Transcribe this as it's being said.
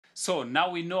So now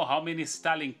we know how many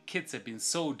Starlink kits have been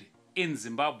sold in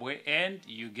Zimbabwe, and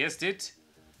you guessed it,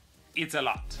 it's a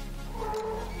lot.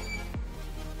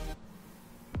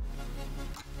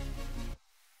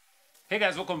 Hey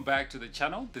guys, welcome back to the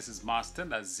channel. This is Master,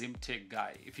 the Zim Tech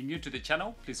guy. If you're new to the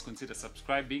channel, please consider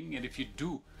subscribing, and if you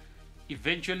do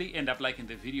eventually end up liking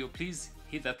the video, please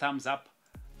hit the thumbs up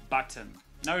button.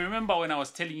 Now remember when I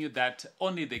was telling you that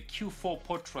only the Q4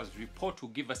 POTRAZ report will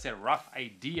give us a rough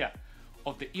idea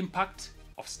of the impact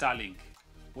of Starlink?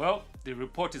 Well, the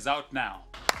report is out now.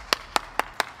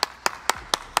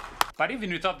 But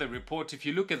even without the report, if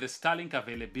you look at the Starlink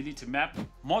availability map,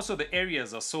 most of the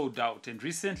areas are sold out, and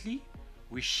recently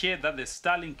we shared that the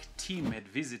Starlink team had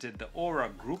visited the Aura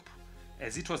group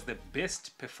as it was the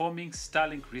best performing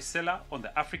Starlink reseller on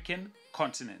the African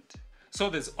continent. So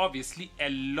there's obviously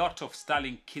a lot of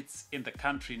Starlink kits in the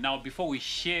country. Now, before we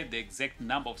share the exact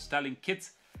number of Starlink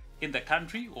kits in the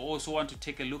country, we also want to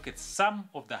take a look at some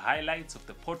of the highlights of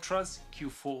the POTRAZ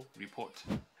Q4 report.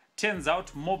 Turns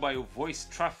out mobile voice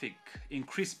traffic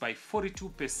increased by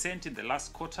 42% in the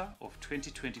last quarter of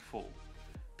 2024.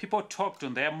 People talked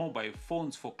on their mobile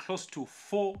phones for close to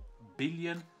 4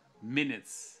 billion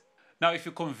minutes. Now, if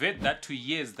you convert that to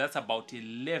years, that's about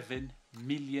 11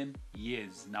 million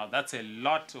years. Now, that's a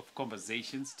lot of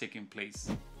conversations taking place.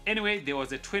 Anyway, there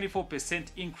was a 24%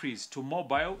 increase to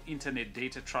mobile internet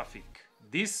data traffic.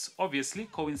 This obviously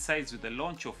coincides with the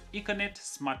launch of Ethernet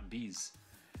Smart Bees.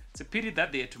 It's a pity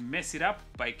that they had to mess it up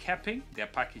by capping their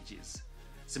packages.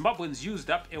 Zimbabweans used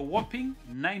up a whopping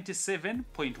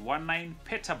 97.19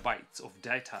 petabytes of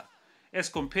data, as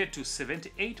compared to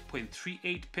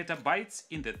 78.38 petabytes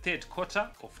in the third quarter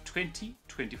of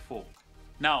 2024.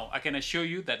 Now, I can assure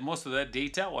you that most of that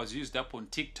data was used up on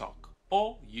TikTok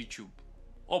or YouTube,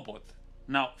 or both.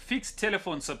 Now, fixed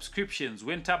telephone subscriptions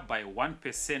went up by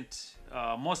 1%,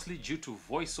 mostly due to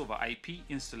voice over IP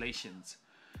installations.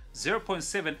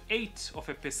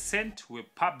 0.78% were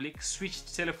public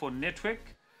switched telephone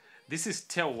network. This is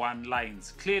Tier 1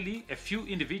 lines. Clearly, a few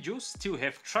individuals still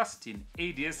have trust in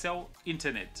ADSL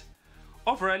internet.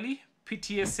 Overall,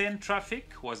 PTSN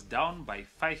traffic was down by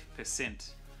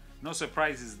 5%. No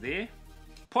surprises there.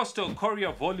 Postal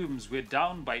courier volumes were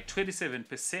down by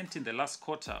 27% in the last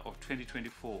quarter of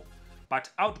 2024,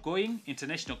 but outgoing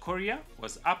international courier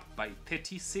was up by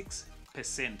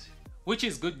 36%, which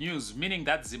is good news, meaning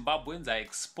that Zimbabweans are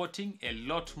exporting a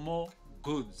lot more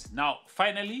goods. Now,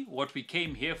 finally, what we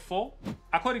came here for.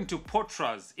 According to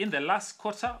POTRAZ, in the last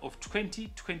quarter of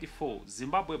 2024,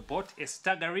 Zimbabwe bought a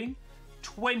staggering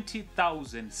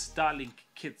 20,000 Starlink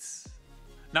kits.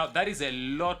 Now, that is a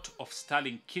lot of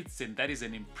Starlink kits, and that is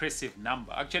an impressive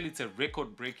number. Actually, it's a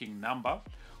record-breaking number,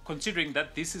 considering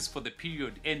that this is for the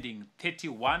period ending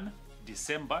 31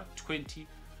 December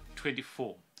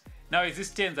 2024. Now, as it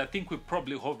stands, I think we're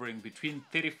probably hovering between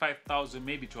 35,000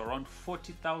 maybe to around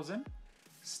 40,000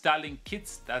 Starlink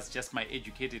kits. That's just my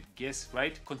educated guess,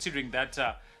 right? Considering that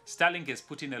Starlink has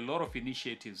put in a lot of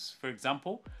initiatives. For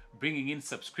example, bringing in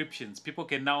subscriptions. People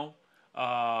can now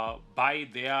buy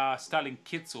their Starlink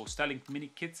kits or Starlink mini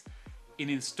kits in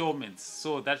installments.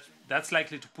 So that's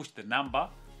likely to push the number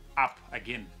up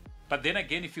again. But then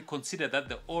again, if you consider that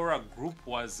the Aura group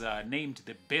was named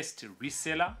the best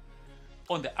reseller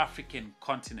on the African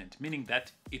continent, meaning that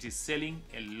it is selling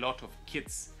a lot of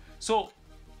kits. So,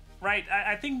 right,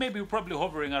 I think maybe we're probably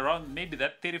hovering around maybe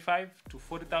that 35 to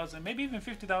 40,000, maybe even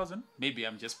 50,000. Maybe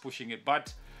I'm just pushing it,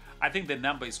 but I think the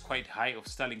number is quite high of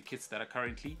Starlink kits that are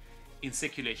currently in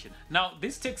circulation. Now,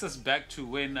 this takes us back to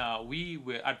when we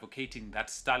were advocating that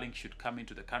Starlink should come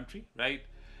into the country, right?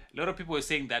 A lot of people were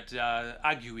saying that,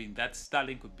 arguing that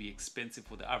Starlink would be expensive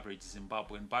for the average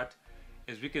Zimbabwean, but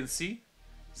as we can see,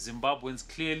 Zimbabweans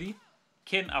clearly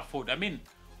can afford. I mean,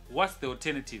 what's the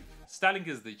alternative? Starlink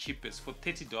is the cheapest. For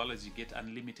 $30, you get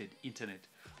unlimited internet.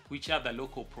 Which other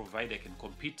local provider can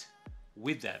compete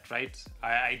with that, right?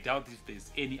 I doubt if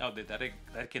there's any out there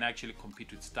that can actually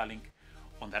compete with Starlink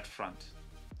on that front.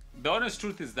 The honest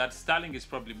truth is that Starlink is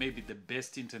probably maybe the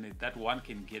best internet that one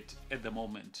can get at the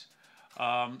moment.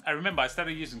 I remember I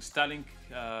started using Starlink.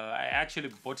 I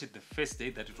actually bought it the first day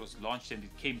that it was launched, and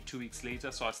it came 2 weeks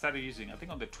later. So I started using, I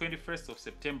think, on the 21st of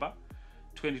September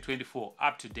 2024,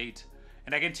 up to date.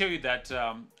 And I can tell you that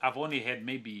I've only had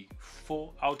maybe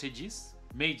 4 outages,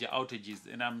 major outages,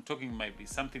 and I'm talking maybe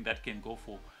something that can go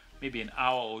for maybe an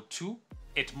hour or 2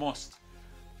 at most.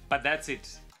 But that's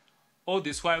it. All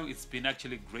this while, it's been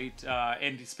actually great,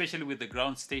 and especially with the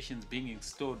ground stations being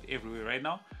installed everywhere right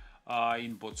now.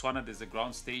 In Botswana, there's a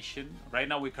ground station. Right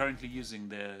now, we're currently using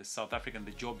the South African,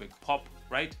 the Joburg Pop,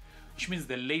 right? which means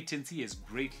the latency has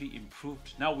greatly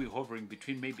improved. Now we're hovering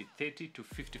between maybe 30 to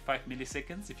 55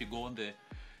 milliseconds. If you go on the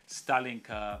Starlink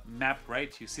map,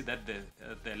 right, you see that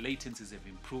the latencies have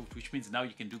improved, which means now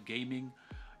you can do gaming,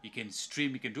 you can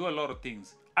stream, you can do a lot of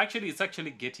things. Actually, it's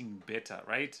actually getting better,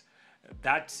 right?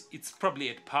 That it's probably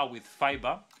at par with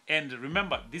fiber. And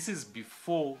remember, this is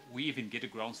before we even get a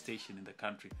ground station in the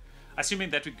country. Assuming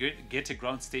that we get a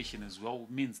ground station as well,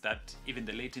 means that even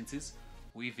the latencies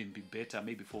will even be better,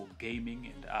 maybe for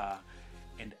gaming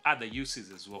and other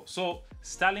uses as well. So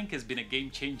Starlink has been a game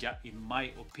changer in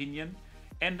my opinion,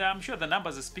 and I'm sure the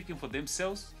numbers are speaking for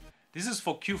themselves. This is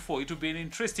for Q4. It will be an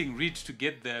interesting read to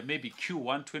get the maybe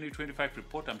Q1 2025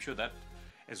 report. I'm sure that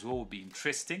as well will be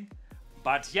interesting.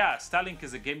 But yeah, Starlink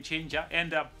is a game changer.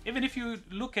 And even if you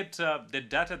look at the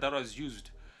data that was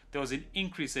used, there was an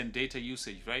increase in data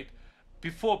usage, right?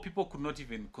 Before, people could not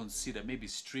even consider maybe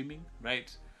streaming,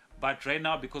 right? But right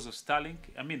now, because of Starlink,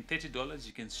 I mean, $30,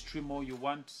 you can stream all you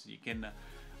want. You can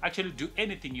actually do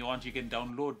anything you want. You can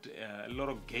download a lot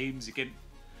of games. You can.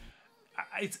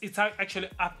 It's actually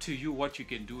up to you what you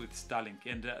can do with Starlink,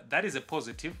 and that is a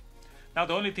positive. Now,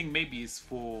 the only thing maybe is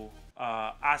for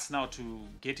us now to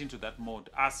get into that mode.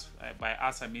 Us, by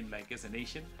us, I mean like as a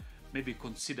nation, maybe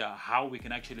consider how we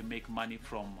can actually make money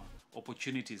from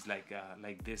opportunities like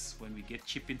this when we get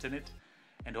cheap internet,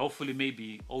 and hopefully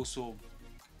maybe also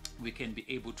we can be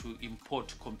able to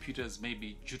import computers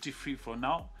maybe duty-free for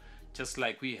now, just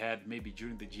like we had maybe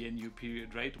during the GNU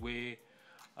period, right, where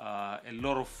a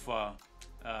lot of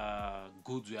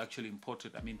goods were actually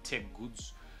imported. I mean, tech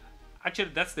goods.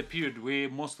 Actually, that's the period where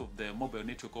most of the mobile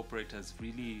network operators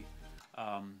really,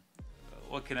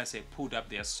 what can I say, pulled up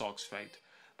their socks, right?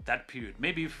 That period.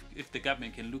 Maybe if the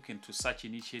government can look into such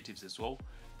initiatives as well,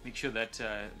 make sure that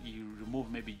you remove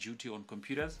maybe duty on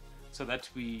computers, so that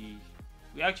we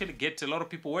actually get a lot of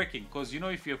people working. Because, you know,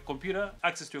 if you have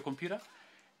access to a computer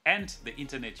and the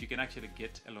internet, you can actually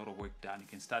get a lot of work done. You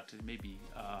can start maybe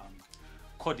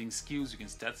coding skills. You can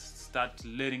start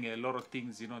learning a lot of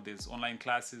things. You know, there's online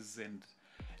classes and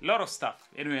a lot of stuff.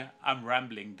 Anyway, I'm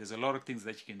rambling. There's a lot of things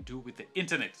that you can do with the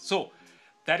internet. So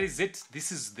that is it.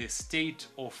 This is the state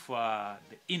of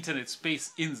the internet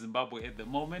space in Zimbabwe at the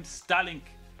moment. Starlink,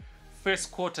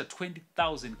 first quarter,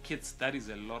 20,000 kits. That is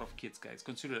a lot of kits, guys.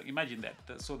 Imagine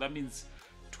that. So that means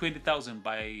 20,000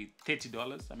 by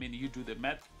 $30. I mean, you do the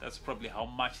math. That's probably how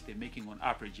much they're making on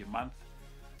average a month.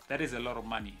 That is a lot of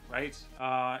money, right?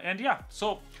 And yeah,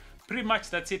 so pretty much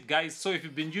that's it, guys. So if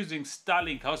you've been using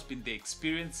Starlink, how's been the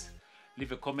experience?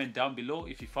 Leave a comment down below.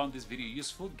 If you found this video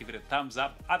useful, give it a thumbs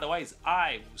up. Otherwise,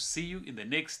 I will see you in the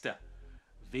next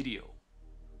video.